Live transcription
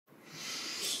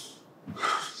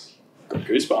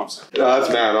goosebumps. No, that's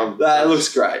mad. That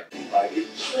looks great.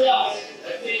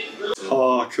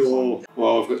 Oh, cool.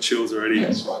 Well, I've got chills already.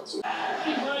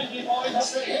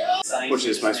 Which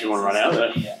just makes me want to run out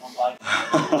there.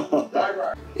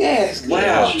 Yes,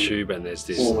 Wow. Tube, and there's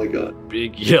this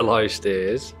big yellow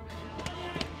stairs.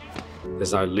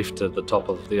 There's no lift at the top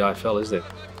of the AFL, is there?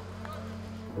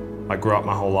 I grew up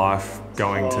my whole life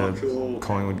going to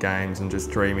Collingwood games and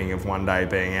just dreaming of one day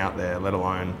being out there, let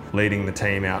alone leading the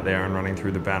team out there and running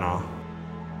through the banner.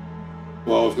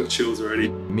 Well, I've got chills already.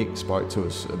 Mick spoke to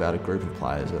us about a group of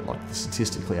players that, like,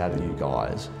 statistically out of you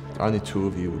guys, only 2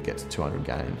 of you would get to 200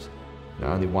 games. You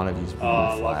know, only one of you is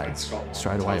flagged.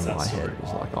 Straight away in my head, it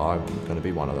was like, I'm going to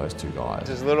be one of those 2 guys.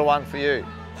 There's a little one for you.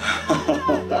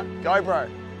 Go, bro.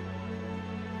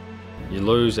 You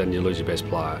lose and you lose your best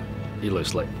player. You lose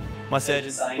sleep. My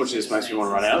surgeon, Which just makes me want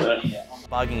to run out there.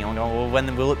 bugging him. I'm going, well,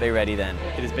 when will it be ready then?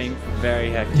 It has been very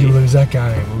hectic. You lose that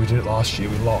game. We did it last year.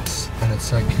 We lost, and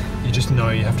it's like you just know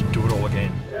you have to do it all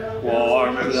again. Well, I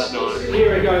remember that night.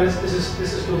 Here we go. This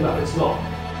is good enough. It's not.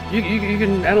 You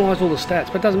can analyse all the stats,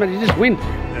 but it doesn't matter. You just win.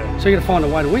 Yeah. So you got to find a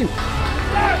way to win.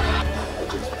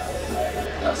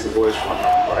 That's the boys'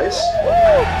 race.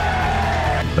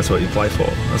 That's what you play for.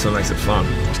 That's what makes it fun.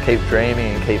 Just keep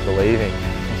dreaming and keep believing.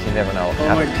 You never know what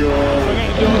Oh my God. We're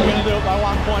going to do it by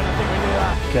 1 point. I think we do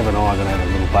that. Kev and I are going to have a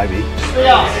little baby. Be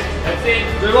us. That's it.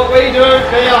 Do what we do.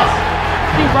 Be us.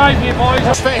 Keep brave here,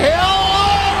 boys. For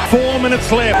hell. 4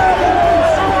 minutes left.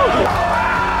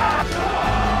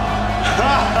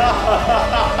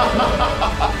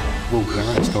 We've got a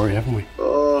great story, haven't we?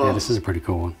 Oh. Yeah, this is a pretty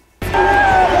cool one. That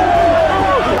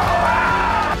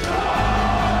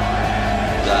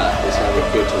is going to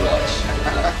be good to watch.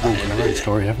 We've got a great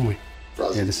story, haven't we?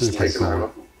 Yeah, this is a pretty cool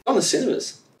one. On the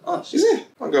cinemas. Oh, is it?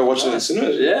 I'll go watch it in the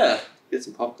cinemas. Yeah. Get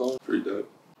some popcorn. Pretty dope.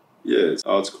 Yeah,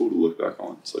 it's cool to look back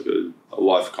on. It's like a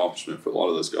life accomplishment for a lot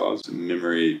of those guys. It's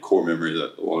a core memory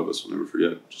that a lot of us will never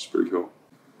forget, which is pretty cool.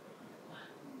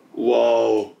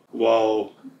 Whoa.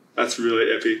 That's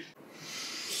really epic.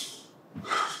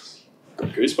 Got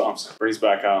goosebumps. Brings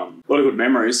back a lot of good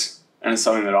memories. And it's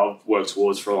something that I've worked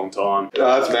towards for a long time. No,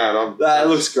 that's mad. That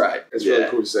looks great. It's really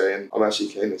cool to see, and I'm actually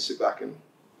keen to sit back and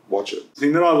watch it. The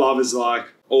thing that I love is like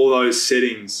all those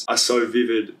settings are so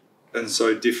vivid and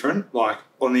so different. Like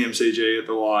on the MCG at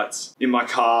the lights, in my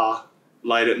car,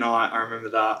 late at night, I remember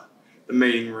that. The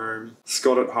meeting room,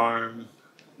 Scott at home,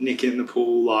 Nick in the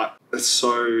pool. Like it's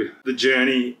so, the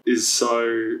journey is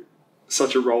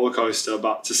such a roller coaster,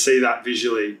 but to see that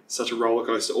visually, such a roller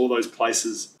coaster, all those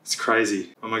places, it's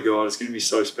crazy. Oh my God, it's going to be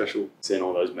so special. Seeing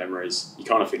all those memories, you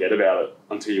kind of forget about it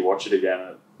until you watch it again.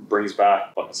 It brings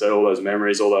back, like I said, all those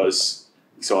memories, all those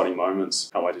exciting moments.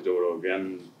 Can't wait to do it all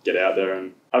again, get out there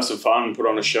and have some fun, put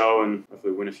on a show and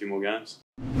hopefully win a few more games.